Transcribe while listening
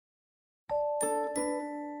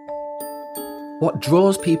What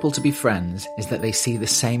draws people to be friends is that they see the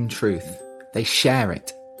same truth. They share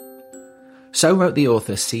it. So wrote the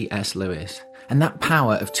author C.S. Lewis, and that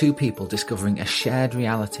power of two people discovering a shared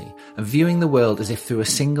reality, of viewing the world as if through a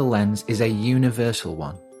single lens, is a universal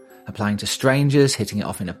one, applying to strangers hitting it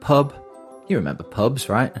off in a pub. You remember pubs,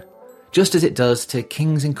 right? Just as it does to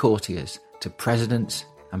kings and courtiers, to presidents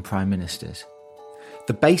and prime ministers.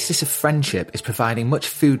 The basis of friendship is providing much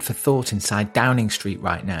food for thought inside Downing Street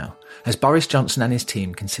right now, as Boris Johnson and his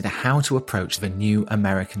team consider how to approach the new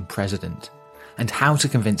American president, and how to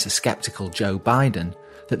convince a sceptical Joe Biden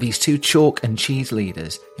that these two chalk and cheese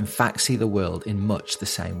leaders in fact see the world in much the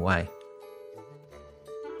same way.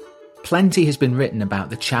 Plenty has been written about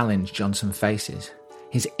the challenge Johnson faces.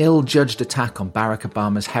 His ill-judged attack on Barack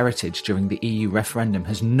Obama's heritage during the EU referendum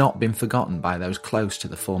has not been forgotten by those close to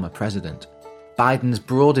the former president. Biden's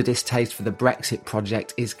broader distaste for the Brexit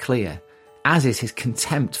project is clear, as is his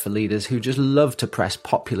contempt for leaders who just love to press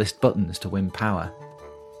populist buttons to win power.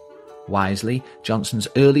 Wisely, Johnson's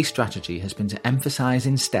early strategy has been to emphasise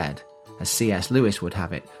instead, as C.S. Lewis would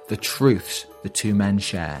have it, the truths the two men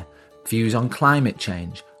share, views on climate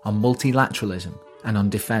change, on multilateralism, and on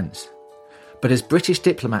defence. But as British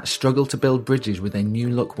diplomats struggle to build bridges with a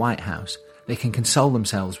new-look White House, they can console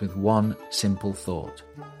themselves with one simple thought.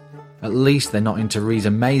 At least they're not in Theresa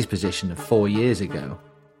May's position of 4 years ago.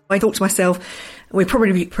 I thought to myself, we're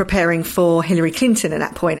probably preparing for Hillary Clinton at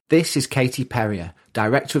that point. This is Katie Perrier,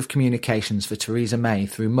 Director of Communications for Theresa May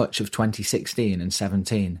through much of 2016 and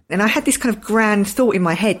 17. And I had this kind of grand thought in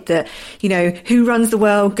my head that, who runs the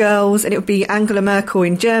world, girls, and it would be Angela Merkel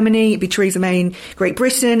in Germany, it'd be Theresa May in Great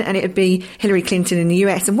Britain, and it would be Hillary Clinton in the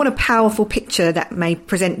US. And what a powerful picture that may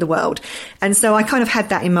present the world. And so I kind of had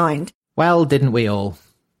that in mind. Well, didn't we all?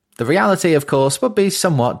 The reality, of course, would be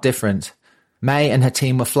somewhat different. May and her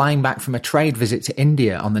team were flying back from a trade visit to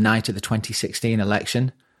India on the night of the 2016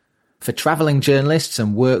 election. For travelling journalists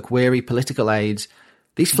and work-weary political aides,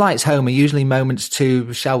 these flights home are usually moments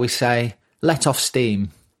to, shall we say, let off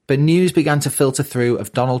steam. But news began to filter through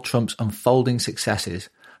of Donald Trump's unfolding successes,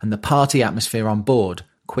 and the party atmosphere on board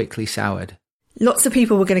quickly soured. Lots of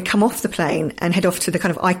people were going to come off the plane and head off to the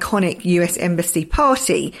kind of iconic US Embassy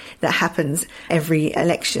party that happens every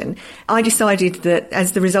election. I decided that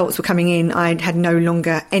as the results were coming in, I had no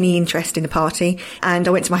longer any interest in the party, and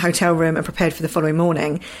I went to my hotel room and prepared for the following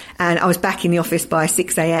morning. And I was back in the office by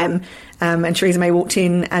 6 a.m. And Theresa May walked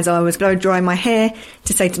in as I was blow drying my hair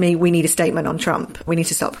to say to me, we need a statement on Trump. We need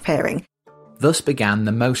to start preparing. Thus began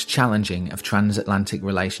the most challenging of transatlantic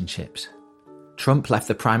relationships. Trump left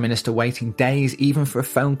the Prime Minister waiting days even for a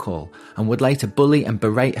phone call, and would later bully and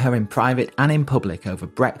berate her in private and in public over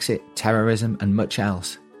Brexit, terrorism and much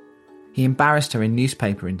else. He embarrassed her in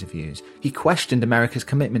newspaper interviews. He questioned America's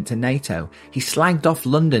commitment to NATO. He slagged off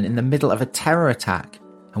London in the middle of a terror attack.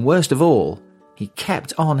 And worst of all, he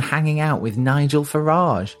kept on hanging out with Nigel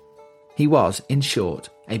Farage. He was, in short,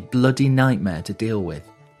 a bloody nightmare to deal with.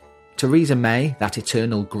 Theresa May, that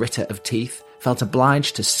eternal gritter of teeth, felt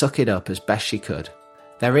obliged to suck it up as best she could.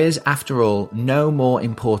 There is, after all, no more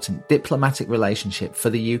important diplomatic relationship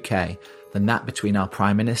for the UK than that between our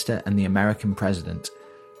Prime Minister and the American President.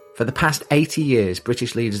 For the past 80 years,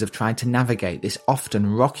 British leaders have tried to navigate this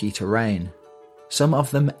often rocky terrain. Some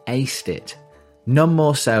of them aced it. None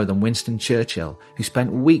more so than Winston Churchill, who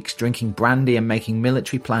spent weeks drinking brandy and making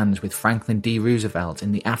military plans with Franklin D. Roosevelt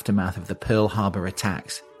in the aftermath of the Pearl Harbor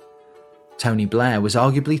attacks. Tony Blair was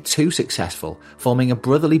arguably too successful, forming a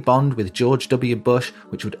brotherly bond with George W. Bush,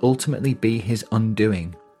 which would ultimately be his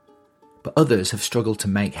undoing. But others have struggled to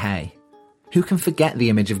make hay. Who can forget the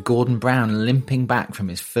image of Gordon Brown limping back from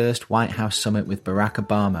his first White House summit with Barack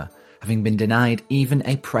Obama, having been denied even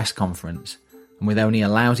a press conference, and with only a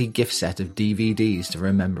lousy gift set of DVDs to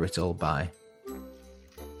remember it all by?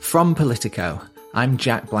 From Politico, I'm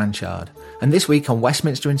Jack Blanchard, and this week on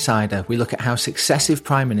Westminster Insider we look at how successive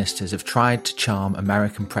prime ministers have tried to charm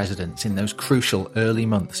American presidents in those crucial early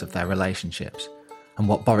months of their relationships, and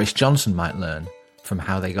what Boris Johnson might learn from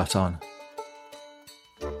how they got on.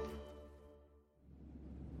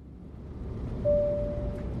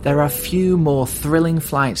 There are few more thrilling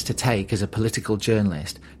flights to take as a political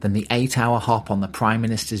journalist than the 8-hour hop on the Prime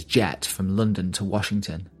Minister's jet from London to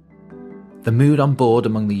Washington. The mood on board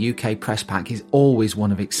among the UK press pack is always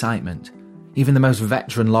one of excitement. Even the most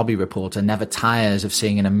veteran lobby reporter never tires of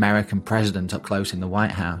seeing an American president up close in the White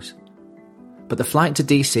House. But the flight to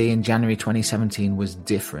DC in January 2017 was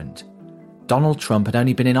different. Donald Trump had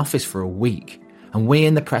only been in office for a week, and we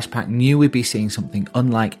in the press pack knew we'd be seeing something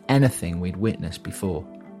unlike anything we'd witnessed before.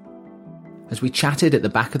 As we chatted at the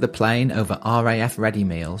back of the plane over RAF ready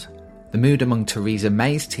meals, the mood among Theresa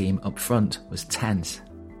May's team up front was tense.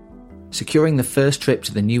 Securing the first trip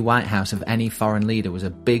to the new White House of any foreign leader was a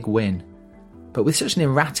big win. But with such an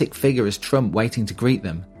erratic figure as Trump waiting to greet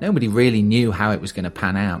them, nobody really knew how it was going to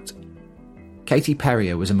pan out. Katie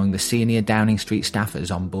Perrier was among the senior Downing Street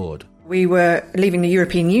staffers on board. We were leaving the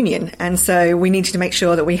European Union, and so we needed to make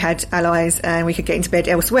sure that we had allies and we could get into bed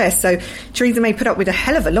elsewhere. So Theresa May put up with a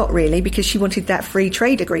hell of a lot, really, because she wanted that free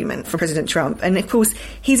trade agreement from President Trump. And of course,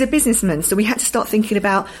 he's a businessman, so we had to start thinking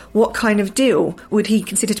about what kind of deal would he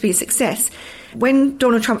consider to be a success. When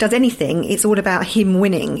Donald Trump does anything, it's all about him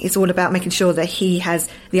winning. It's all about making sure that he has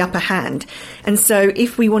the upper hand. And so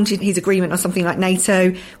if we wanted his agreement on something like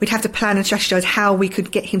NATO, we'd have to plan and strategise how we could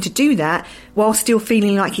get him to do that while still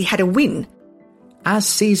feeling like he had a win. As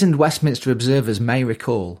seasoned Westminster observers may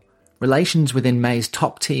recall, relations within May's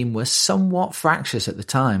top team were somewhat fractious at the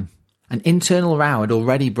time. An internal row had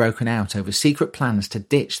already broken out over secret plans to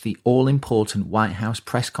ditch the all-important White House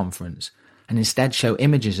press conference and instead show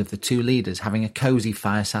images of the two leaders having a cosy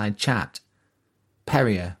fireside chat.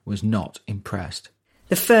 Perrier was not impressed.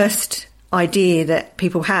 The first idea that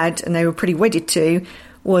people had, and they were pretty wedded to,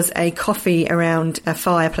 was a coffee around a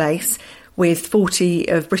fireplace with 40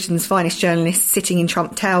 of Britain's finest journalists sitting in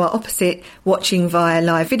Trump Tower opposite, watching via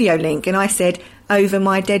live video link. And I said, over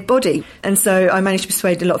my dead body. And so I managed to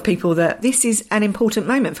persuade a lot of people that this is an important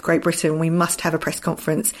moment for Great Britain. We must have a press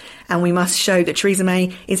conference and we must show that Theresa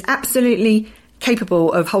May is absolutely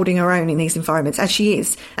capable of holding her own in these environments, as she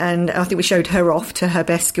is. And I think we showed her off to her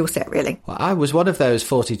best skill set, really. Well, I was one of those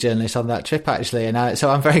 40 journalists on that trip, actually, and so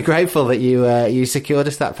I'm very grateful that you secured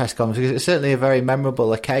us that press conference, because it's certainly a very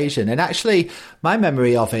memorable occasion. And actually, my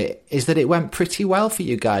memory of it is that it went pretty well for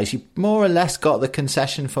you guys. You more or less got the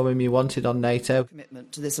concession from him you wanted on NATO.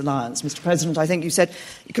 Commitment to this alliance. Mr. President, I think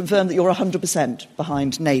you confirmed that you're 100%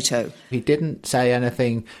 behind NATO. He didn't say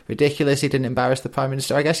anything ridiculous. He didn't embarrass the Prime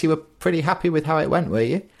Minister. I guess you were pretty happy with how it went, were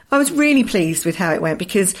you? I was really pleased with how it went,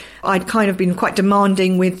 because I'd kind of been quite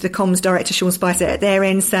demanding with the comms director, Sean Spicer, at their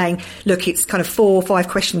end, saying, look, it's kind of 4 or 5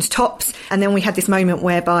 questions tops. And then we had this moment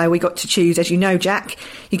whereby we got to choose, as you know, Jack,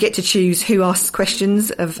 you get to choose who asks questions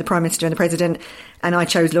of the Prime Minister and the President. And I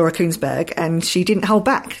chose Laura Kuenssberg, and she didn't hold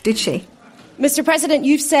back, did she? Mr. President,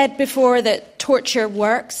 you've said before that torture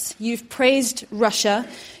works. You've praised Russia.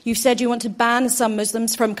 You've said you want to ban some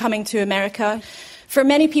Muslims from coming to America. For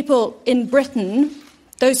many people in Britain,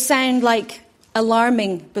 those sound like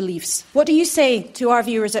alarming beliefs. What do you say to our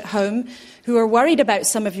viewers at home who are worried about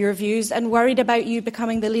some of your views and worried about you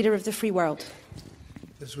becoming the leader of the free world?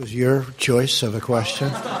 This was your choice of a question.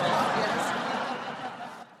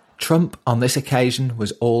 Trump, on this occasion,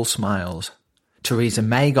 was all smiles. Theresa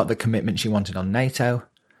May got the commitment she wanted on NATO,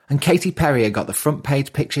 and Katie Perrier got the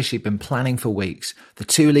front-page picture she'd been planning for weeks, the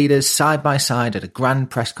two leaders side by side at a grand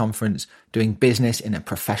press conference doing business in a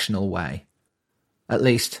professional way. At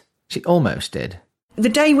least, she almost did. The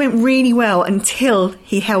day went really well until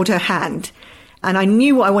he held her hand, and I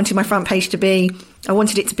knew what I wanted my front page to be. I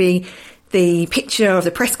wanted it to be the picture of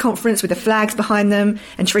the press conference with the flags behind them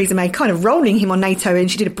and Theresa May kind of rolling him on NATO, and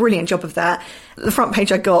she did a brilliant job of that. The front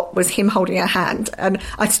page I got was him holding her hand, and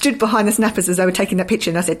I stood behind the snappers as they were taking that picture,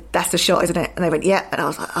 and I said, that's the shot, isn't it? And they went, yeah. And I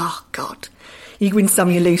was like, oh, God. You win some,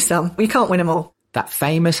 you lose some. You can't win them all. That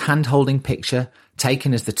famous hand-holding picture,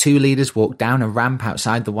 taken as the two leaders walked down a ramp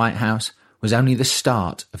outside the White House, was only the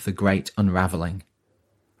start of the great unravelling.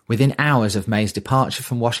 Within hours of May's departure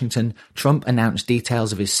from Washington, Trump announced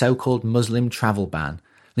details of his so-called Muslim travel ban,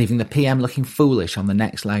 leaving the PM looking foolish on the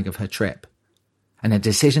next leg of her trip. And a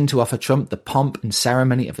decision to offer Trump the pomp and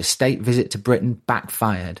ceremony of a state visit to Britain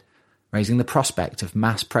backfired, raising the prospect of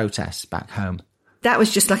mass protests back home. That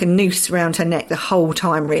was just like a noose around her neck the whole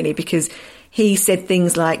time, really, because he said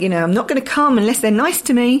things like, I'm not going to come unless they're nice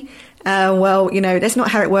to me. That's not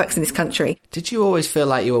how it works in this country. Did you always feel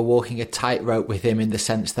like you were walking a tightrope with him, in the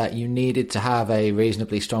sense that you needed to have a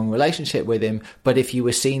reasonably strong relationship with him, but if you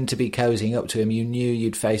were seen to be cozying up to him, you knew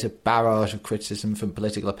you'd face a barrage of criticism from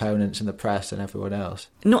political opponents and the press and everyone else?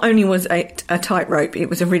 Not only was it a tightrope, it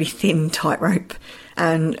was a really thin tightrope.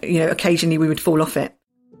 And, occasionally we would fall off it.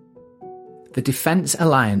 The defence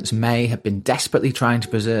alliance May had been desperately trying to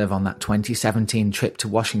preserve on that 2017 trip to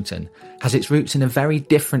Washington has its roots in a very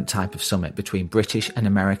different type of summit between British and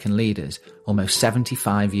American leaders almost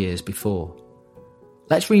 75 years before.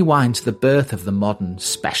 Let's rewind to the birth of the modern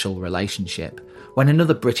special relationship, when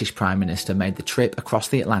another British Prime Minister made the trip across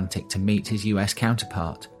the Atlantic to meet his US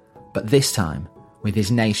counterpart, but this time with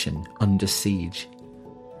his nation under siege.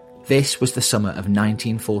 This was the summer of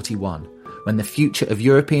 1941, when the future of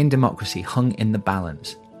European democracy hung in the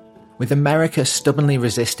balance. With America stubbornly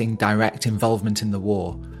resisting direct involvement in the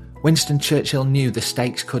war, Winston Churchill knew the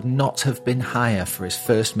stakes could not have been higher for his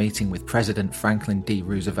first meeting with President Franklin D.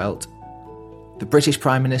 Roosevelt. The British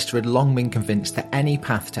Prime Minister had long been convinced that any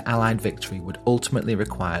path to Allied victory would ultimately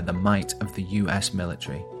require the might of the US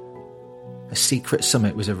military. A secret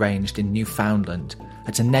summit was arranged in Newfoundland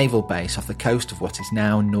at a naval base off the coast of what is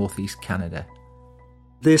now northeast Canada.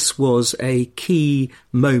 This was a key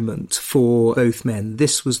moment for both men.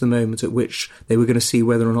 This was the moment at which they were going to see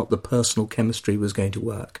whether or not the personal chemistry was going to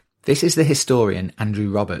work. This is the historian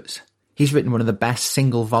Andrew Roberts. He's written one of the best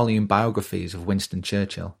single-volume biographies of Winston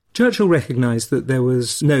Churchill. Churchill recognised that there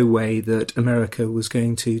was no way that America was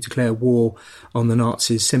going to declare war on the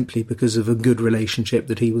Nazis simply because of a good relationship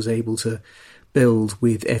that he was able to build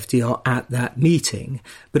with FDR at that meeting.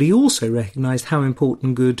 But he also recognised how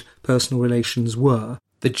important good personal relations were.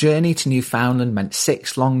 The journey to Newfoundland meant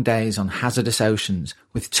 6 long days on hazardous oceans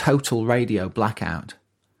with total radio blackout.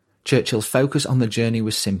 Churchill's focus on the journey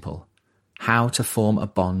was simple: how to form a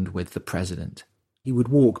bond with the president. He would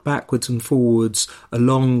walk backwards and forwards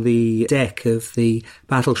along the deck of the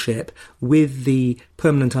battleship with the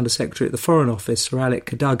Permanent Undersecretary at the Foreign Office, Sir Alec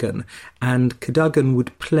Cadogan, and Cadogan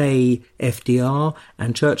would play FDR,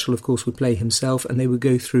 and Churchill, of course, would play himself, and they would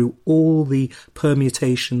go through all the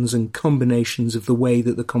permutations and combinations of the way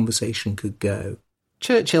that the conversation could go.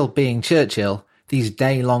 Churchill being Churchill, these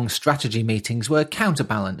day-long strategy meetings were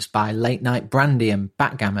counterbalanced by late-night brandy and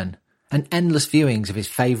backgammon, and endless viewings of his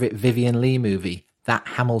favourite Vivien Leigh movie, That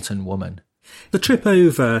Hamilton Woman. The trip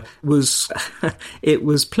over was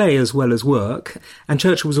play as well as work, and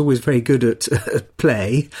Churchill was always very good at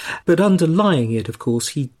play, but underlying it, of course,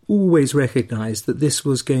 he always recognised that this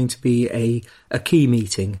was going to be a key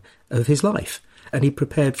meeting of his life, and he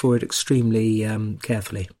prepared for it extremely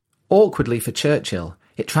carefully. Awkwardly for Churchill,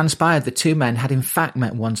 it transpired the two men had in fact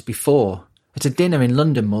met once before, at a dinner in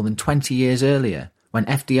London more than 20 years earlier, when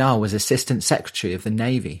FDR was Assistant Secretary of the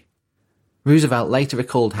Navy. Roosevelt later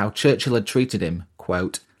recalled how Churchill had treated him,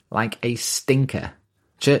 quote, like a stinker.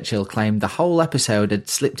 Churchill claimed the whole episode had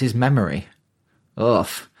slipped his memory. Ugh.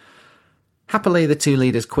 Happily, the two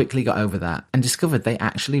leaders quickly got over that and discovered they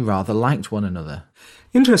actually rather liked one another.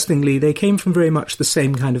 Interestingly, they came from very much the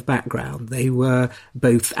same kind of background. They were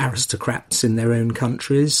both aristocrats in their own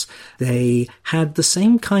countries. They had the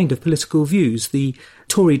same kind of political views. The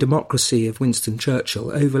Tory democracy of Winston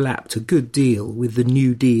Churchill overlapped a good deal with the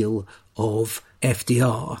New Deal of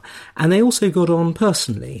FDR, and they also got on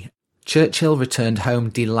personally. Churchill returned home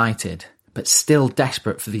delighted, but still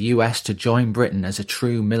desperate for the US to join Britain as a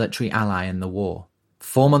true military ally in the war.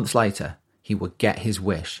 4 months later, he would get his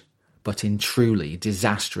wish, but in truly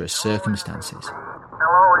disastrous circumstances.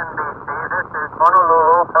 Hello, NBC. This is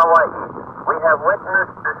Honolulu, Hawaii. We have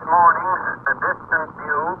witnessed this morning a distant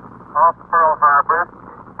view off Pearl Harbor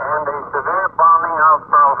and a severe bombing of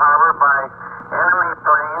Pearl Harbor by enemy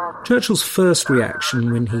planes. Churchill's first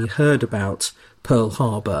reaction when he heard about Pearl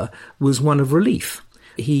Harbor was one of relief.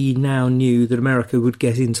 He now knew that America would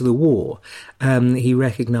get into the war. He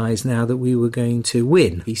recognised now that we were going to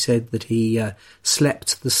win. He said that he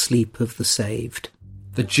slept the sleep of the saved.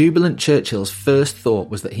 The jubilant Churchill's first thought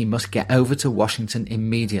was that he must get over to Washington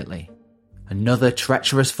immediately. Another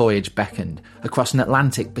treacherous voyage beckoned across an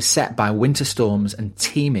Atlantic beset by winter storms and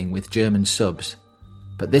teeming with German subs.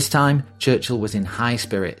 But this time, Churchill was in high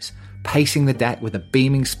spirits, pacing the deck with a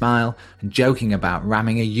beaming smile and joking about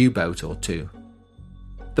ramming a U-boat or two.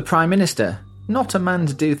 The Prime Minister, not a man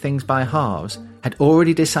to do things by halves, had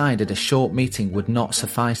already decided a short meeting would not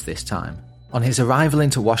suffice this time. On his arrival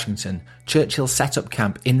into Washington, Churchill set up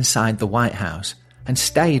camp inside the White House and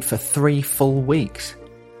stayed for 3 full weeks.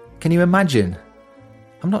 Can you imagine?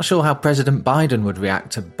 I'm not sure how President Biden would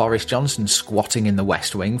react to Boris Johnson squatting in the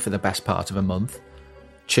West Wing for the best part of a month.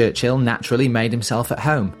 Churchill naturally made himself at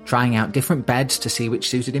home, trying out different beds to see which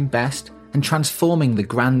suited him best, and transforming the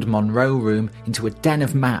Grand Monroe Room into a den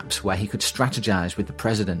of maps where he could strategise with the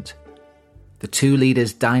president. The two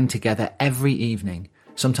leaders dined together every evening,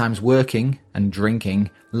 sometimes working and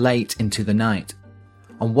drinking late into the night.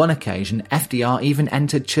 On one occasion, FDR even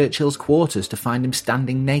entered Churchill's quarters to find him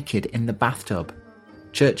standing naked in the bathtub.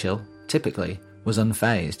 Churchill, typically, was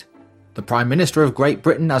unfazed. "The Prime Minister of Great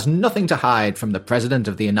Britain has nothing to hide from the President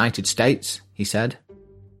of the United States," he said.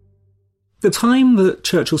 The time that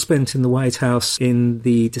Churchill spent in the White House in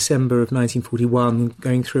the December of 1941,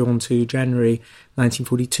 going through on to January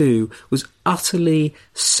 1942, was utterly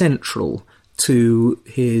central to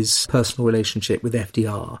his personal relationship with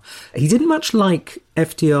FDR. He didn't much like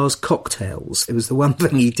FDR's cocktails. It was the one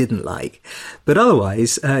thing he didn't like. But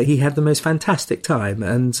otherwise, he had the most fantastic time,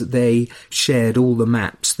 and they shared all the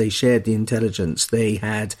maps, they shared the intelligence, they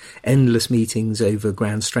had endless meetings over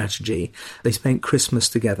grand strategy, they spent Christmas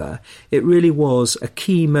together. It really was a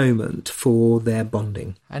key moment for their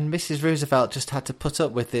bonding. And Mrs. Roosevelt just had to put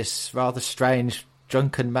up with this rather strange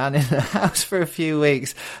drunken man in the house for a few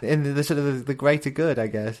weeks in the sort of the greater good, I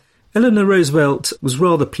guess. Eleanor Roosevelt was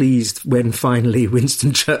rather pleased when finally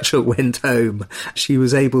Winston Churchill went home. She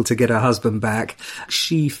was able to get her husband back.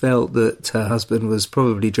 She felt that her husband was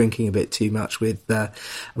probably drinking a bit too much with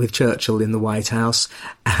Churchill in the White House,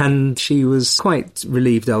 and she was quite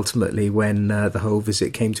relieved ultimately when the whole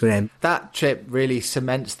visit came to an end. That trip really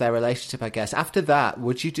cements their relationship, I guess. After that,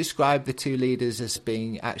 would you describe the two leaders as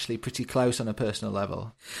being actually pretty close on a personal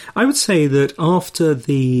level? I would say that after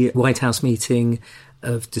the White House meeting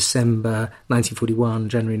of December 1941,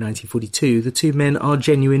 January 1942, the two men are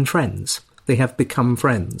genuine friends. They have become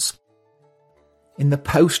friends. In the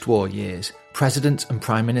post-war years, presidents and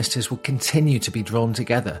prime ministers would continue to be drawn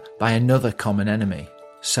together by another common enemy,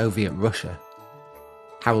 Soviet Russia.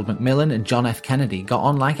 Harold Macmillan and John F. Kennedy got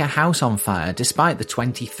on like a house on fire despite the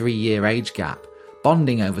 23-year age gap,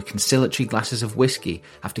 bonding over conciliatory glasses of whiskey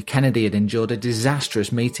after Kennedy had endured a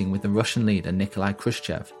disastrous meeting with the Russian leader Nikolai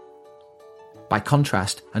Khrushchev. By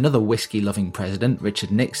contrast, another whiskey-loving president, Richard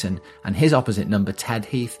Nixon, and his opposite number, Ted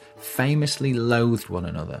Heath, famously loathed one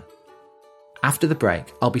another. After the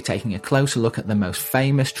break, I'll be taking a closer look at the most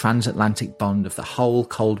famous transatlantic bond of the whole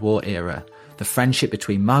Cold War era, the friendship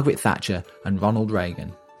between Margaret Thatcher and Ronald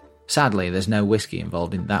Reagan. Sadly, there's no whiskey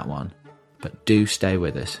involved in that one, but do stay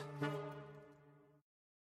with us.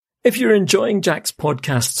 If you're enjoying Jack's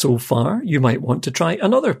podcast so far, you might want to try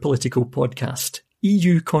another political podcast,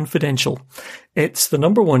 EU Confidential. It's the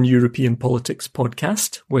 #1 European politics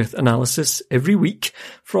podcast with analysis every week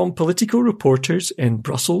from political reporters in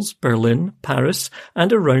Brussels, Berlin, Paris,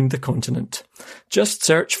 and around the continent. Just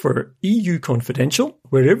search for EU Confidential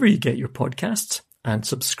wherever you get your podcasts and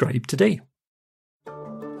subscribe today.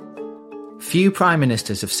 Few prime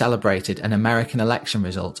ministers have celebrated an American election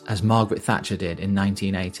result as Margaret Thatcher did in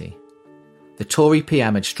 1980. The Tory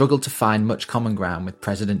PM had struggled to find much common ground with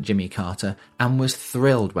President Jimmy Carter and was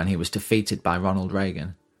thrilled when he was defeated by Ronald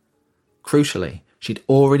Reagan. Crucially, she'd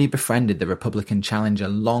already befriended the Republican challenger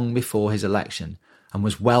long before his election and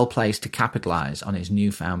was well placed to capitalise on his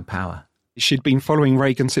newfound power. She'd been following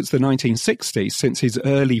Reagan since the 1960s, since his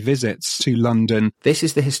early visits to London. This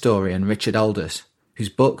is the historian Richard Aldous, whose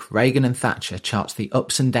book Reagan and Thatcher charts the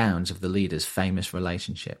ups and downs of the leaders' famous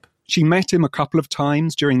relationship. She met him a couple of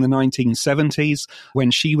times during the 1970s when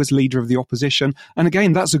she was leader of the opposition. And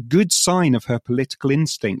again, that's a good sign of her political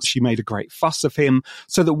instincts. She made a great fuss of him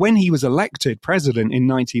so that when he was elected president in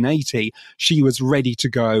 1980, she was ready to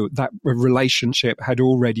go. That relationship had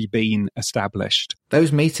already been established.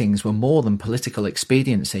 Those meetings were more than political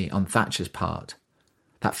expediency on Thatcher's part.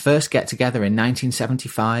 That first get-together in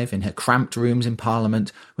 1975 in her cramped rooms in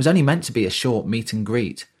Parliament was only meant to be a short meet and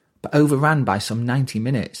greet, but overran by some 90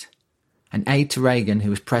 minutes. An aide to Reagan who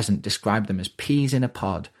was present described them as peas in a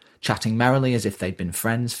pod, chatting merrily as if they'd been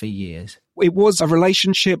friends for years. It was a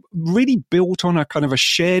relationship really built on a kind of a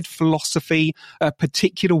shared philosophy, a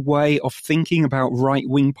particular way of thinking about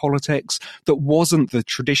right-wing politics that wasn't the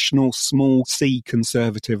traditional small c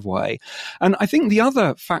conservative way. And I think the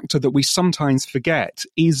other factor that we sometimes forget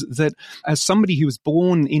is that as somebody who was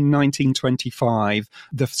born in 1925,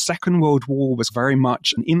 the Second World War was very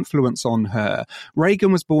much an influence on her.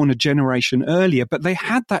 Reagan was born a generation earlier, but they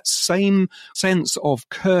had that same sense of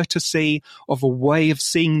courtesy, of a way of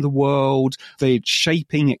seeing the world, the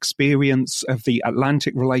shaping experience of the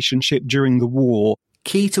Atlantic relationship during the war.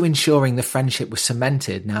 Key to ensuring the friendship was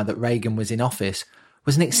cemented now that Reagan was in office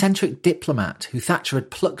was an eccentric diplomat who Thatcher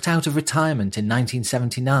had plucked out of retirement in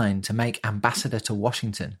 1979 to make ambassador to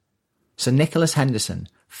Washington. Sir Nicholas Henderson,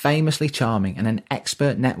 famously charming and an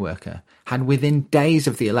expert networker, had within days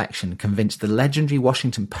of the election convinced the legendary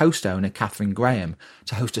Washington Post owner Katharine Graham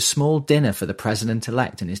to host a small dinner for the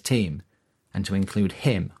president-elect and his team, and to include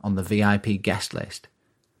him on the VIP guest list.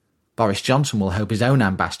 Boris Johnson will hope his own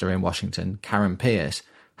ambassador in Washington, Karen Pierce,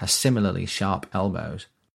 has similarly sharp elbows.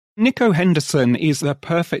 Nico Henderson is the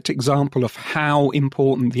perfect example of how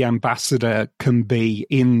important the ambassador can be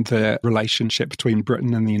in the relationship between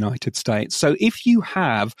Britain and the United States. So if you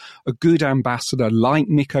have a good ambassador like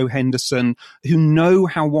Nico Henderson, who know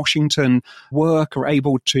how Washington work, are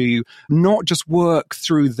able to not just work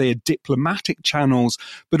through their diplomatic channels,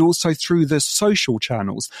 but also through the social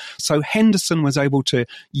channels. So Henderson was able to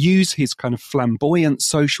use his kind of flamboyant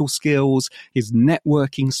social skills, his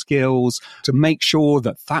networking skills, to make sure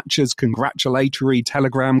that Thatcher's congratulatory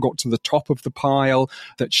telegram got to the top of the pile,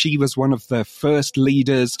 that she was one of the first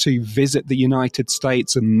leaders to visit the United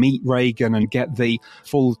States and meet Reagan and get the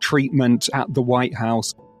full treatment at the White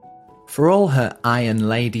House. For all her Iron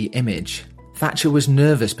Lady image, Thatcher was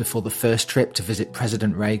nervous before the first trip to visit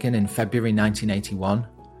President Reagan in February 1981.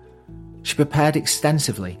 She prepared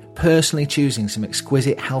extensively, personally choosing some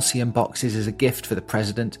exquisite halcyon boxes as a gift for the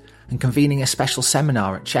president and convening a special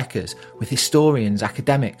seminar at Chequers with historians,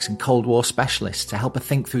 academics and Cold War specialists to help her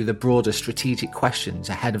think through the broader strategic questions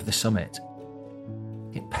ahead of the summit.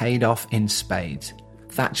 It paid off in spades.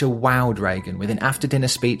 Thatcher wowed Reagan with an after-dinner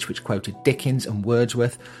speech which quoted Dickens and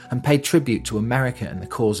Wordsworth and paid tribute to America and the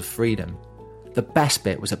cause of freedom. The best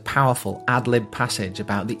bit was a powerful ad-lib passage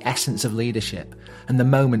about the essence of leadership and the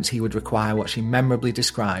moments he would require what she memorably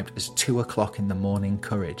described as 2 o'clock in the morning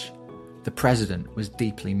courage. The president was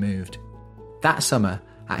deeply moved. That summer,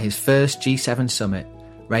 at his first G7 summit,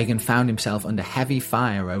 Reagan found himself under heavy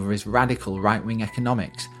fire over his radical right-wing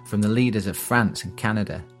economics from the leaders of France and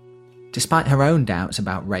Canada. Despite her own doubts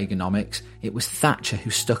about Reaganomics, it was Thatcher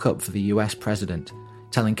who stuck up for the US president,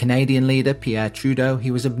 telling Canadian leader Pierre Trudeau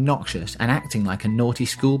he was obnoxious and acting like a naughty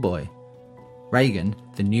schoolboy. Reagan,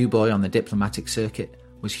 the new boy on the diplomatic circuit,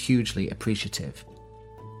 was hugely appreciative.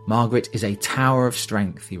 Margaret is a tower of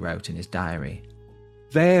strength, he wrote in his diary.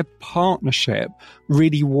 Their partnership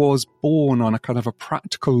really was born on a kind of a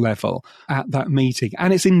practical level at that meeting.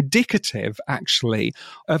 And it's indicative, actually,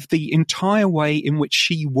 of the entire way in which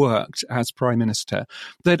she worked as Prime Minister,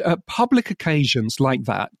 that at public occasions like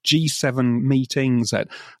that, G7 meetings, at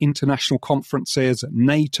international conferences, at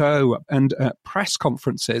NATO, and at press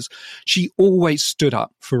conferences, she always stood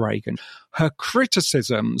up for Reagan. Her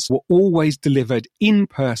criticisms were always delivered in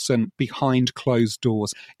person behind closed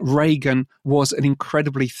doors. Reagan was an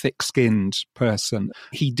incredibly thick-skinned person.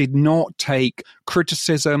 He did not take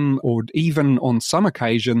criticism or even on some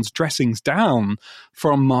occasions dressings down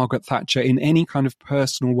from Margaret Thatcher in any kind of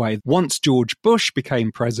personal way. Once George Bush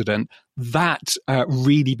became president, that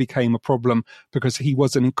really became a problem because he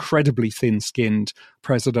was an incredibly thin-skinned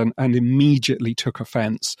president and immediately took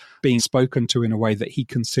offence being spoken to in a way that he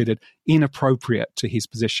considered inappropriate to his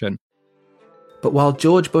position. But while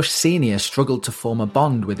George Bush Sr. struggled to form a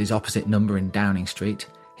bond with his opposite number in Downing Street,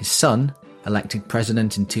 his son, elected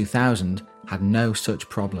president in 2000, had no such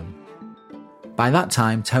problem. By that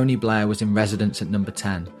time, Tony Blair was in residence at number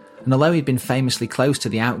 10, and although he'd been famously close to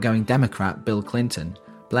the outgoing Democrat Bill Clinton,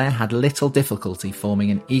 Blair had little difficulty forming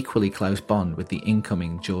an equally close bond with the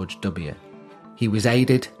incoming George W. He was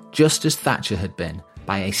aided, just as Thatcher had been,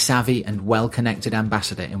 by a savvy and well-connected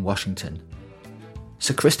ambassador in Washington.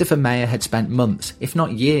 Sir Christopher Meyer had spent months, if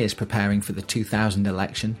not years, preparing for the 2000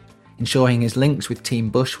 election, ensuring his links with Team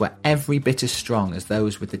Bush were every bit as strong as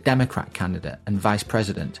those with the Democrat candidate and Vice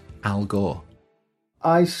President, Al Gore.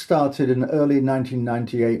 I started in early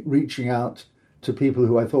 1998 reaching out to people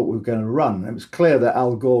who I thought were going to run. It was clear that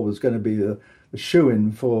Al Gore was going to be the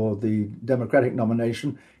shoo-in for the Democratic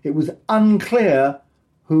nomination. It was unclear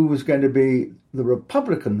who was going to be the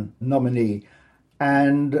Republican nominee.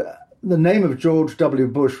 And the name of George W.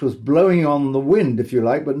 Bush was blowing on the wind, if you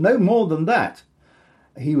like, but no more than that.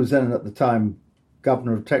 He was then, at the time,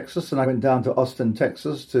 governor of Texas, and I went down to Austin,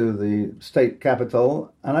 Texas, to the state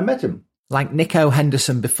capital, and I met him. Like Nico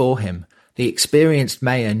Henderson before him, the experienced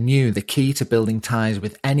Meyer knew the key to building ties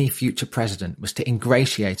with any future president was to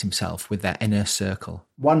ingratiate himself with their inner circle.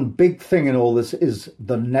 One big thing in all this is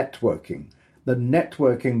the networking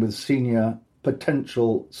with senior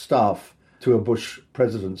potential staff to a Bush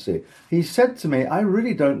presidency. He said to me, I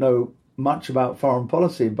really don't know much about foreign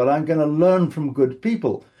policy, but I'm going to learn from good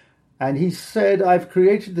people. And he said, I've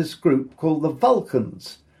created this group called the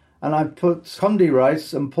Vulcans, and I've put Condi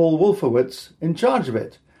Rice and Paul Wolfowitz in charge of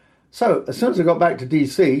it. So as soon as I got back to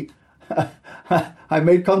DC, I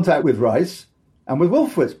made contact with Rice and with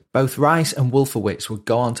Wolfowitz. Both Rice and Wolfowitz would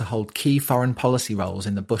go on to hold key foreign policy roles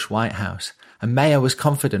in the Bush White House, and Meyer was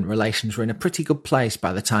confident relations were in a pretty good place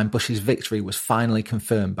by the time Bush's victory was finally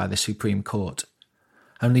confirmed by the Supreme Court.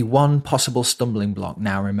 Only one possible stumbling block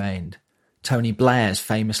now remained: Tony Blair's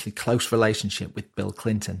famously close relationship with Bill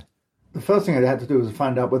Clinton. The first thing I had to do was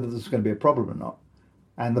find out whether this was going to be a problem or not.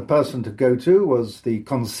 And the person to go to was the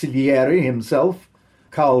consigliere himself,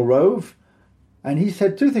 Karl Rove. And he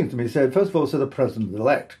said two things to me. He said, first of all, the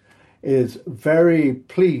president-elect is very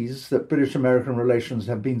pleased that British-American relations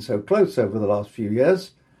have been so close over the last few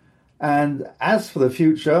years. And as for the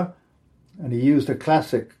future, and he used a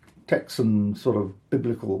classic Texan sort of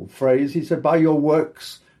biblical phrase, he said, by your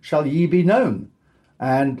works shall ye be known.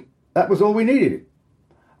 And that was all we needed.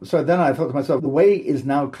 So then I thought to myself, the way is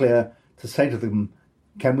now clear to say to them,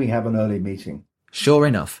 can we have an early meeting? Sure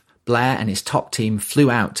enough, Blair and his top team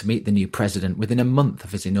flew out to meet the new president within a month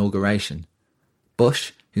of his inauguration.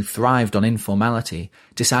 Bush, who thrived on informality,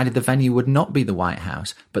 decided the venue would not be the White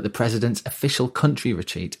House, but the president's official country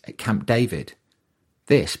retreat at Camp David.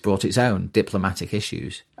 This brought its own diplomatic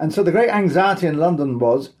issues. And so the great anxiety in London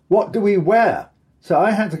was, what do we wear? So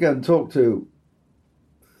I had to go and talk to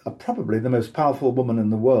probably the most powerful woman in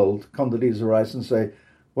the world, Condoleezza Rice, and say,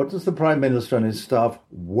 what does the Prime Minister and his staff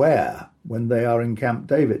wear when they are in Camp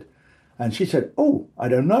David? And she said, oh, I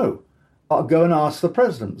don't know. I'll go and ask the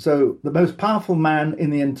president. So the most powerful man in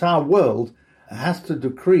the entire world has to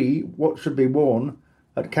decree what should be worn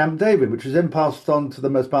at Camp David, which is then passed on to the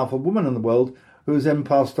most powerful woman in the world, who has then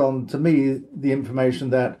passed on to me the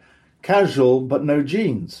information that casual but no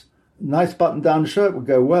jeans. Nice button-down shirt would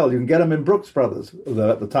go well. You can get them in Brooks Brothers, although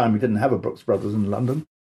at the time we didn't have a Brooks Brothers in London.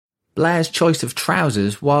 Blair's choice of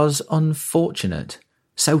trousers was unfortunate.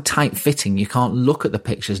 So tight-fitting you can't look at the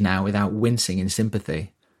pictures now without wincing in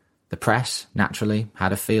sympathy. The press, naturally,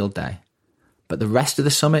 had a field day. But the rest of the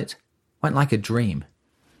summit went like a dream.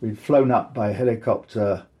 We'd flown up by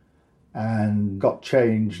helicopter and got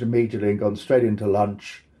changed immediately and gone straight into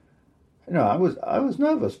lunch. You know, I was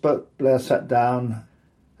nervous, but Blair sat down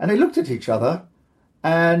and they looked at each other.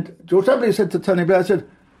 And George W. said to Tony Blair, said,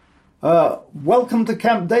 welcome to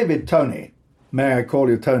Camp David, Tony. May I call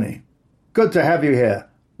you Tony? Good to have you here.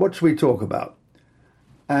 What should we talk about?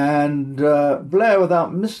 And Blair,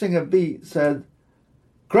 without missing a beat, said,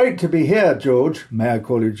 great to be here, George. May I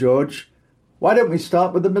call you George? Why don't we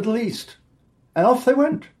start with the Middle East? And off they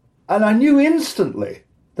went. And I knew instantly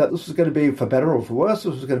that this was going to be, for better or for worse,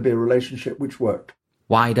 this was going to be a relationship which worked.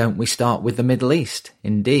 Why don't we start with the Middle East?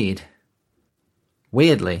 Indeed.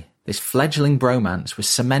 Weirdly, this fledgling bromance was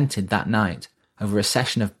cemented that night over a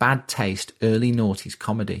session of bad taste early noughties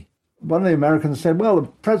comedy. One of the Americans said, well, the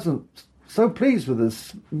president's so pleased with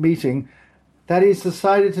this meeting that he's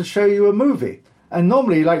decided to show you a movie. And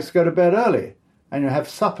normally he likes to go to bed early and you have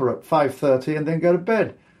supper at 5:30 and then go to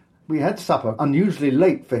bed. We had supper unusually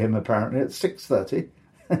late for him, apparently, at 6:30.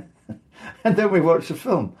 And then we watched a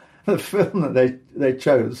film. The film that they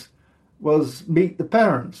chose was Meet the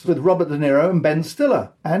Parents with Robert De Niro and Ben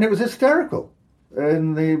Stiller. And it was hysterical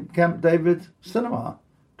in the Camp David cinema.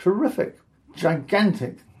 Terrific.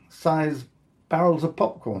 Gigantic size barrels of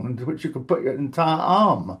popcorn into which you could put your entire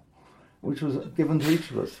arm, which was given to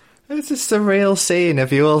each of us. It's a surreal scene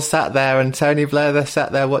of you all sat there and Tony Blair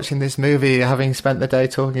sat there watching this movie, having spent the day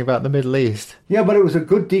talking about the Middle East. Yeah, but it was a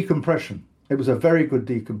good decompression. It was a very good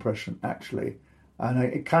decompression, actually. And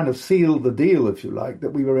it kind of sealed the deal, if you like,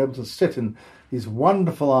 that we were able to sit in these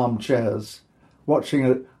wonderful armchairs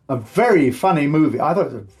watching a very funny movie. I thought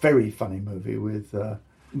it was a very funny movie with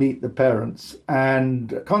Meet the Parents. And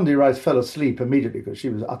Condi Rice fell asleep immediately because she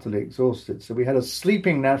was utterly exhausted. So we had a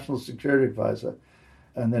sleeping National Security Advisor.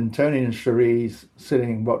 And then Tony and Cherie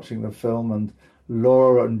sitting watching the film, and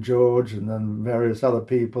Laura and George, and then various other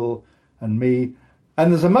people, and me.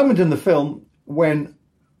 And there's a moment in the film when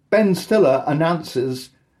Ben Stiller announces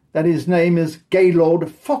that his name is Gaylord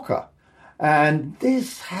Fokker. And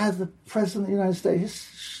this has the President of the United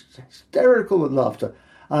States hysterical with laughter.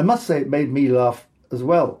 And I must say it made me laugh as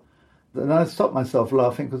well. And I stopped myself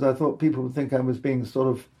laughing because I thought people would think I was being sort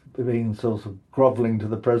of grovelling to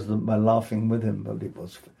the president by laughing with him, but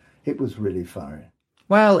it was really funny.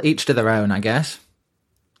 Well, each to their own, I guess.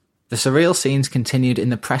 The surreal scenes continued in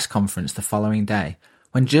the press conference the following day,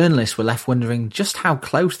 when journalists were left wondering just how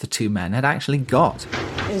close the two men had actually got.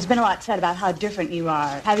 There's been a lot said about how different you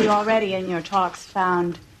are. Have you already in your talks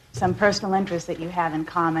found some personal interests that you have in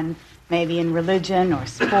common, maybe in religion or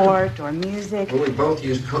sport or music? Well, we both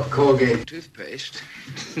use Colgate toothpaste.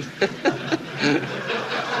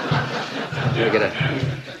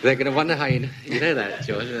 They're going to wonder how you know that,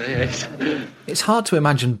 George. It's hard to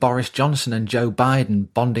imagine Boris Johnson and Joe Biden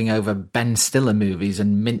bonding over Ben Stiller movies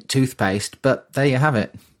and mint toothpaste, but there you have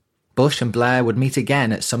it. Bush and Blair would meet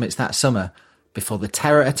again at summits that summer before the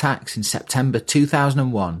terror attacks in September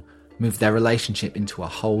 2001 moved their relationship into a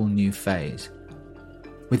whole new phase.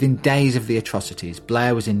 Within days of the atrocities,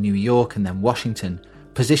 Blair was in New York and then Washington,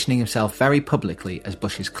 positioning himself very publicly as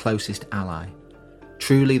Bush's closest ally.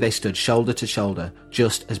 Truly they stood shoulder to shoulder,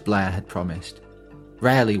 just as Blair had promised.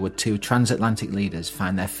 Rarely would two transatlantic leaders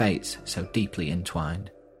find their fates so deeply entwined.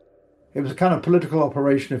 It was a kind of political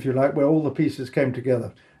operation, if you like, where all the pieces came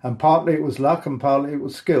together. And partly it was luck and partly it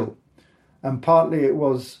was skill. And partly it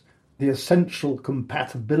was the essential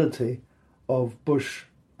compatibility of Bush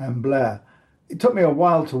and Blair. It took me a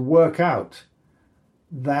while to work out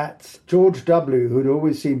that George W., who'd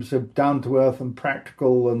always seemed so down-to-earth and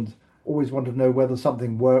practical and always wanted to know whether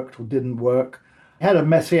something worked or didn't work, had a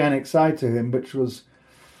messianic side to him which was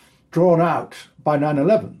drawn out by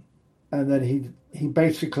 9/11. And then he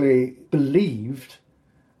basically believed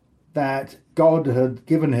that God had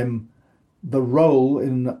given him the role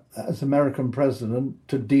as American president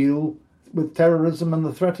to deal with terrorism and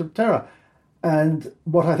the threat of terror. And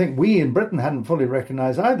what I think we in Britain hadn't fully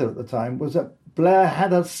recognised either at the time was that Blair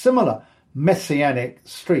had a similar messianic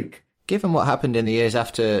streak. Given what happened in the years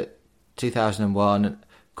after 2001,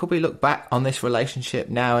 could we look back on this relationship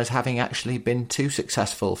now as having actually been too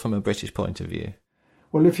successful from a British point of view?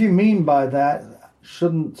 Well, if you mean by that,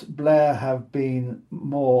 shouldn't Blair have been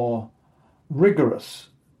more rigorous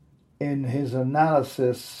in his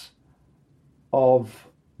analysis of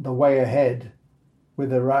the way ahead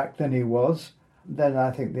with Iraq than he was? Then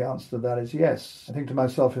I think the answer to that is yes. I think to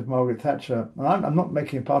myself, if Margaret Thatcher, and I'm not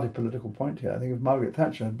making a party political point here, I think if Margaret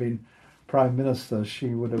Thatcher had been Prime Minister,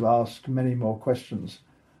 she would have asked many more questions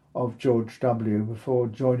of George W. before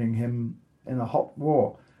joining him in a hot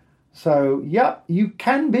war. So, yeah, you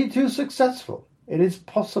can be too successful. It is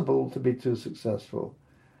possible to be too successful.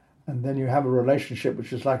 And then you have a relationship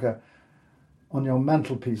which is like on your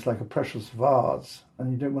mantelpiece, like a precious vase,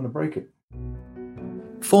 and you don't want to break it.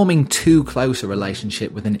 Forming too close a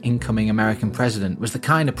relationship with an incoming American president was the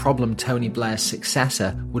kind of problem Tony Blair's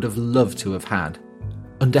successor would have loved to have had.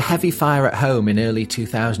 Under heavy fire at home in early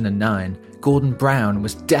 2009, Gordon Brown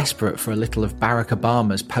was desperate for a little of Barack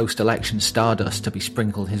Obama's post-election stardust to be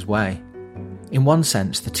sprinkled his way. In one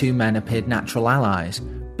sense, the two men appeared natural allies,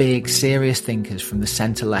 big, serious thinkers from the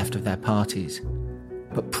centre-left of their parties.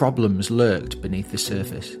 But problems lurked beneath the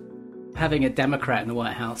surface. Having a Democrat in the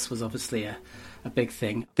White House was obviously a big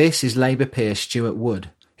thing. This is Labour peer Stuart Wood,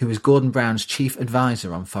 who was Gordon Brown's chief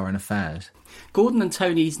advisor on foreign affairs. Gordon and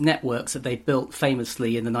Tony's networks that they built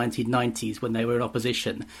famously in the 1990s when they were in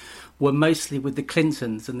opposition were mostly with the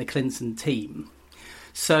Clintons and the Clinton team.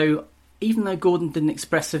 So even though Gordon didn't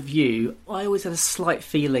express a view, I always had a slight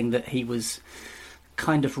feeling that he was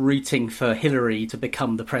kind of rooting for Hillary to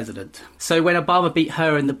become the president. So when Obama beat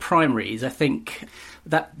her in the primaries, I think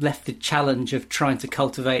that left the challenge of trying to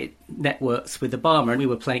cultivate networks with Obama, and we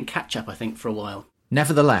were playing catch-up, I think, for a while.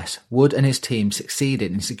 Nevertheless, Wood and his team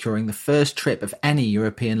succeeded in securing the first trip of any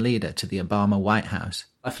European leader to the Obama White House.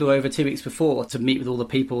 I flew over 2 weeks before to meet with all the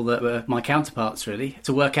people that were my counterparts, really,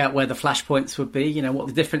 to work out where the flashpoints would be, what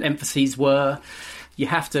the different emphases were. You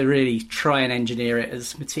have to really try and engineer it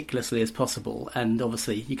as meticulously as possible, and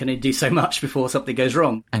obviously you can only do so much before something goes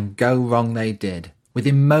wrong. And go wrong they did,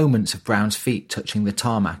 within moments of Brown's feet touching the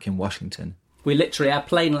tarmac in Washington. Our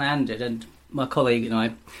plane landed, and my colleague and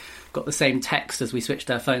I got the same text as we switched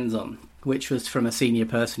our phones on, which was from a senior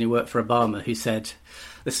person who worked for Obama who said,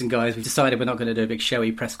 "Listen, guys, we've decided we're not going to do a big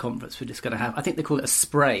showy press conference. We're just going to have," I think they call it a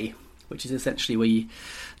spray, which is essentially where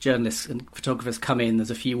journalists and photographers come in,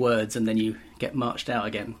 there's a few words, and then you get marched out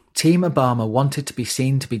again. Team Obama wanted to be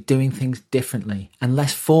seen to be doing things differently and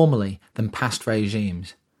less formally than past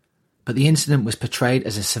regimes. But the incident was portrayed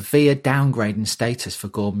as a severe downgrade in status for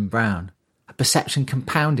Gordon Brown, a perception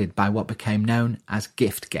compounded by what became known as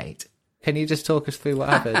Giftgate. Can you just talk us through what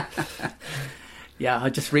happened? Yeah,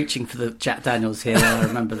 I'm just reaching for the Jack Daniels here, I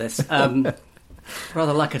remember this.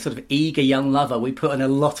 Rather like a sort of eager young lover, we put in a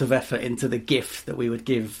lot of effort into the gift that we would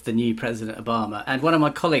give the new President Obama. And one of my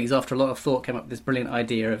colleagues, after a lot of thought, came up with this brilliant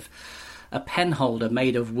idea of a pen holder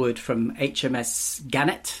made of wood from HMS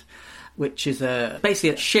Gannet, which is basically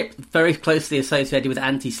a ship very closely associated with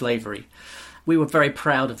anti-slavery. We were very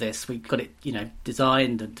proud of this. We got it,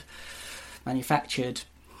 designed and manufactured,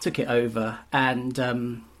 took it over,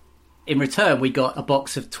 and in return we got a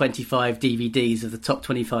box of 25 DVDs of the top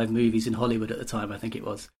 25 movies in Hollywood at the time, I think it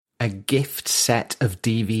was. A gift set of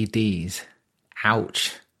DVDs.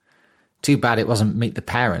 Ouch. Too bad it wasn't Meet the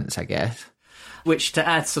Parents, I guess. Which, to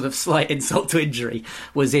add sort of slight insult to injury,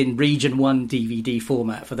 was in Region 1 DVD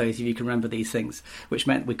format, for those of you who can remember these things, which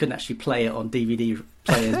meant we couldn't actually play it on DVD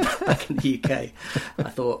players back in the UK. I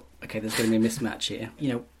thought, OK, there's going to be a mismatch here.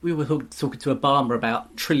 We were talking to Obama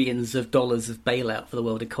about trillions of dollars of bailout for the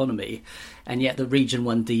world economy, and yet the Region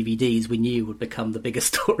 1 DVDs we knew would become the bigger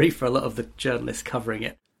story for a lot of the journalists covering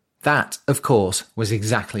it. That, of course, was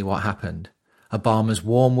exactly what happened. Obama's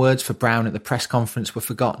warm words for Brown at the press conference were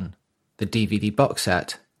forgotten. The DVD box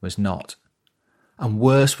set was not. And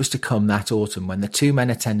worse was to come that autumn when the two men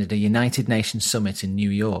attended a United Nations summit in New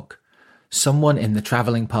York. Someone in the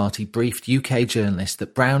travelling party briefed UK journalists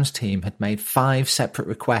that Brown's team had made 5 separate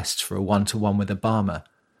requests for a one-to-one with Obama,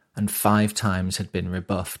 and 5 times had been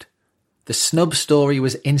rebuffed. The snub story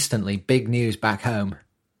was instantly big news back home.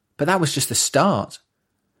 But that was just the start.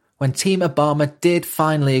 When Team Obama did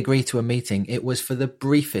finally agree to a meeting, it was for the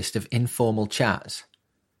briefest of informal chats.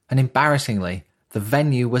 And embarrassingly, the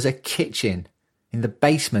venue was a kitchen in the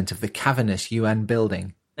basement of the cavernous UN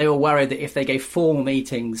building. They were worried that if they gave formal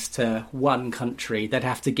meetings to one country, they'd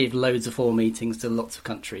have to give loads of formal meetings to lots of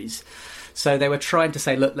countries. So they were trying to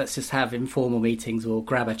say, look, let's just have informal meetings or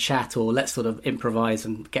grab a chat or let's sort of improvise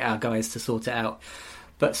and get our guys to sort it out.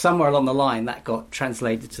 But somewhere along the line, that got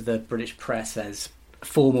translated to the British press as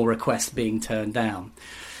formal requests being turned down.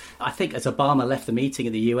 I think as Obama left the meeting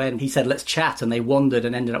at the UN, he said, let's chat. And they wandered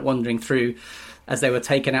and ended up wandering through, as they were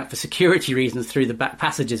taken out for security reasons, through the back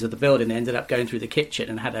passages of the building. They ended up going through the kitchen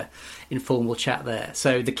and had an informal chat there.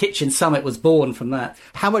 So the kitchen summit was born from that.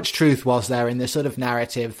 How much truth was there in the sort of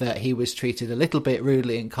narrative that he was treated a little bit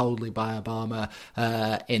rudely and coldly by Obama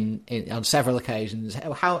on several occasions?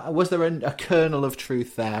 How was there a kernel of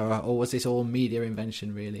truth there, or was this all media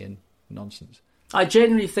invention really and nonsense? I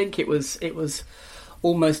genuinely think it was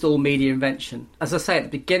almost all media invention. As I say, at the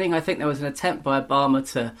beginning, I think there was an attempt by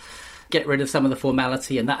Obama to get rid of some of the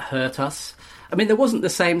formality, and that hurt us. I mean, there wasn't the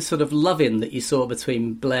same sort of love-in that you saw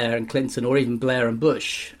between Blair and Clinton or even Blair and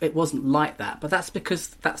Bush. It wasn't like that, but that's because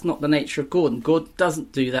that's not the nature of Gordon. Gordon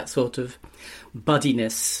doesn't do that sort of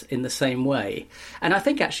buddiness in the same way. And I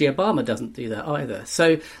think actually Obama doesn't do that either.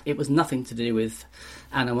 So it was nothing to do with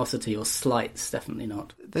animosity or slights, definitely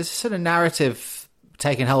not. There's a sort of narrative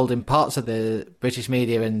taken hold in parts of the British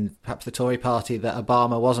media and perhaps the Tory party that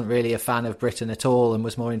Obama wasn't really a fan of Britain at all and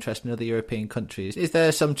was more interested in other European countries. Is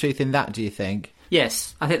there some truth in that, do you think?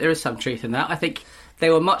 Yes, I think there is some truth in that. I think they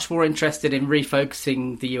were much more interested in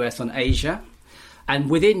refocusing the US on Asia. And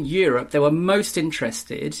within Europe, they were most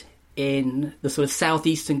interested in the sort of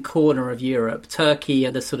southeastern corner of Europe, Turkey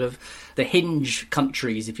and the sort of the hinge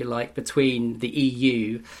countries, if you like, between the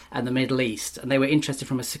EU and the Middle East. And they were interested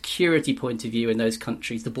from a security point of view in those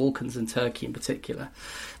countries, the Balkans and Turkey in particular.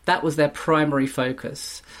 That was their primary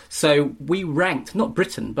focus. So we ranked, not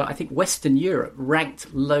Britain, but I think Western Europe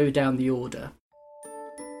ranked low down the order.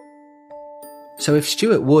 So if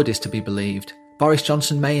Stuart Wood is to be believed, Boris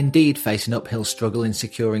Johnson may indeed face an uphill struggle in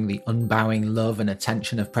securing the unbowing love and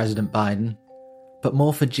attention of President Biden, but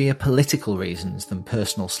more for geopolitical reasons than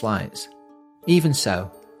personal slights. Even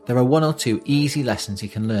so, there are 1 or 2 easy lessons he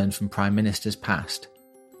can learn from prime ministers past.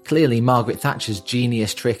 Clearly, Margaret Thatcher's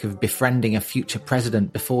genius trick of befriending a future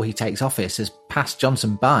president before he takes office has passed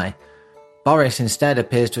Johnson by. Boris instead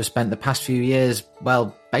appears to have spent the past few years,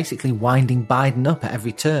 well, basically winding Biden up at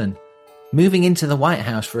every turn. Moving into the White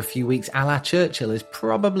House for a few weeks a la Churchill is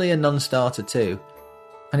probably a non-starter too.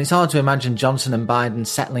 And it's hard to imagine Johnson and Biden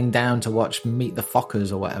settling down to watch Meet the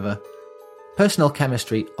Fockers or whatever. Personal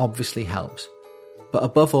chemistry obviously helps. But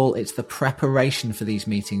above all, it's the preparation for these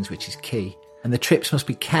meetings which is key. And the trips must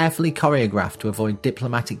be carefully choreographed to avoid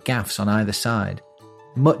diplomatic gaffes on either side.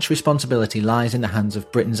 Much responsibility lies in the hands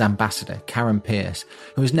of Britain's ambassador, Karen Pierce,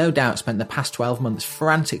 who has no doubt spent the past 12 months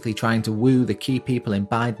frantically trying to woo the key people in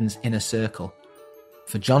Biden's inner circle.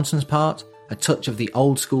 For Johnson's part, a touch of the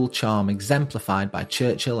old-school charm exemplified by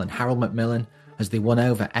Churchill and Harold Macmillan as they won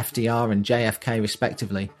over FDR and JFK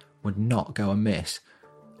respectively would not go amiss,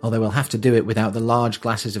 although we'll have to do it without the large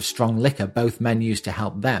glasses of strong liquor both men used to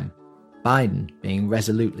help them, Biden being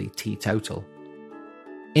resolutely teetotal.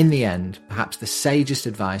 In the end, perhaps the sagest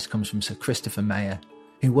advice comes from Sir Christopher Mayer,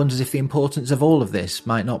 who wonders if the importance of all of this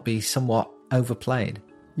might not be somewhat overplayed.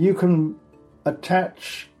 You can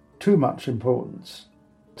attach too much importance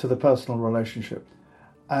to the personal relationship.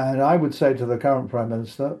 And I would say to the current Prime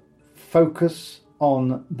Minister, focus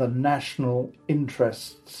on the national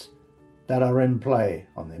interests that are in play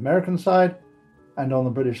on the American side and on the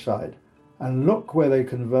British side. And look where they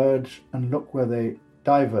converge and look where they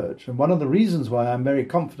diverge. And one of the reasons why I'm very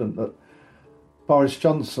confident that Boris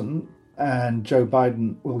Johnson and Joe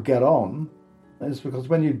Biden will get on is because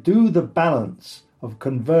when you do the balance of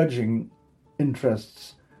converging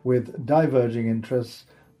interests with diverging interests,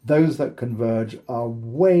 those that converge are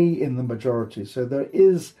way in the majority. So there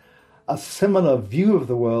is a similar view of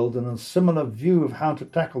the world and a similar view of how to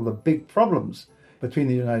tackle the big problems between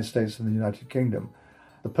the United States and the United Kingdom.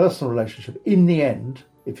 The personal relationship, in the end,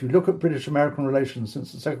 if you look at British-American relations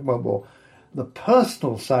since the Second World War, the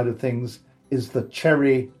personal side of things is the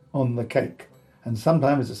cherry on the cake. And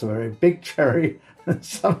sometimes it's a very big cherry, and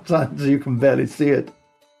sometimes you can barely see it.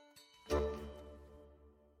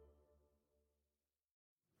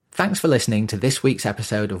 Thanks for listening to this week's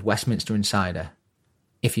episode of Westminster Insider.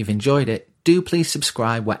 If you've enjoyed it, do please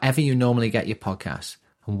subscribe wherever you normally get your podcasts,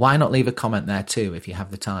 and why not leave a comment there too if you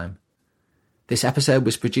have the time. This episode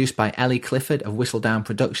was produced by Ellie Clifford of Whistledown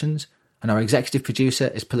Productions, and our executive producer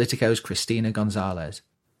is Politico's Christina Gonzalez.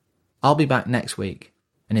 I'll be back next week,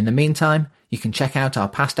 and in the meantime, you can check out our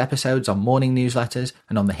past episodes on morning newsletters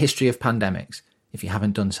and on the history of pandemics, if you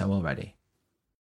haven't done so already.